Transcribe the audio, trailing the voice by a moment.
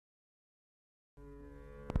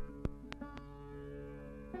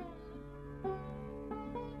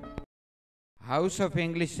House of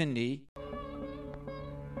English Sindhi.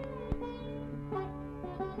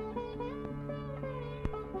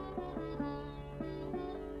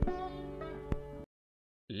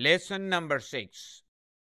 Lesson number 6.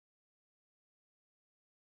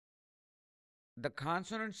 The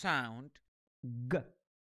consonant sound g,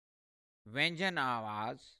 Vyenjan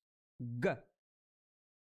आवाज. g,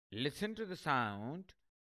 Listen to the sound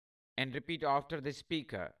and repeat after the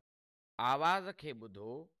speaker. आवाज खे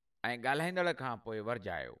ॿुधो ऐं ॻाल्हाईंदड़ खां पोइ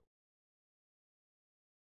वरजायो.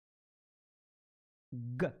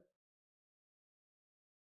 g,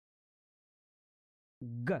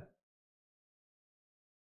 g,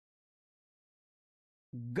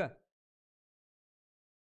 g.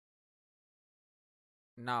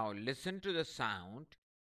 Now listen to the sound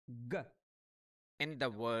g, in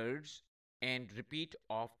the words and repeat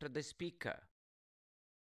after the speaker.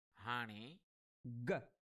 हाणे g,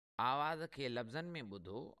 आवाज़ खे लफ़्ज़नि में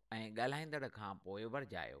ॿुधो ऐं ॻाल्हाईंदड़ खां पोइ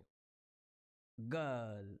वरजायो.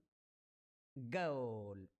 girl,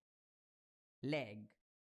 goal, leg,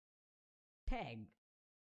 tag,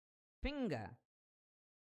 finger,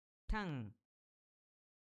 tongue.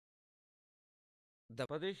 The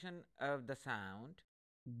position of the sound.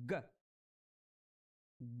 g,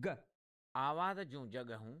 g, आवाज़ जूं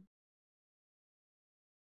जॻहूं.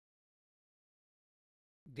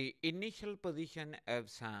 The initial position of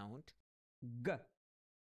sound. g,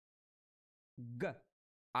 g.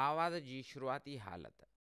 आवाज़ जी शुरूआती हालत.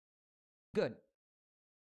 Good.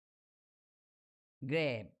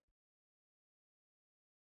 Grab,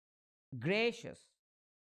 gracious,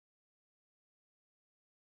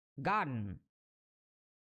 garden,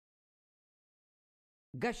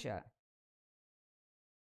 gusher,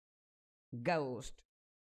 ghost.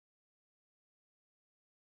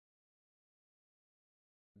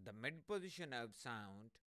 The mid position of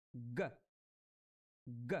sound. g,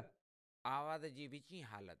 g. आवाज़ जी विची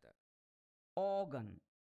हालत. Organ,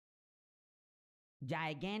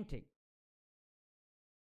 gigantic,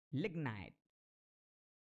 lignite,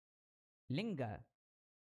 linger,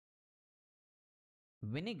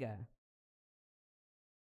 vinegar,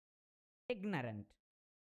 ignorant.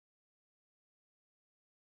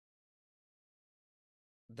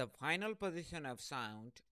 The final position of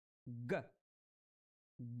sound. g,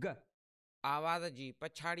 g. आवाज़ जी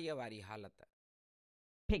पछाड़ीअ वारी हालत.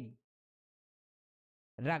 Pig,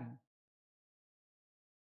 rug,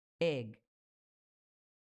 egg,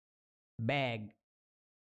 bag,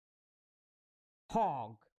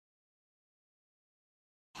 hog,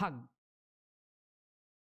 hug,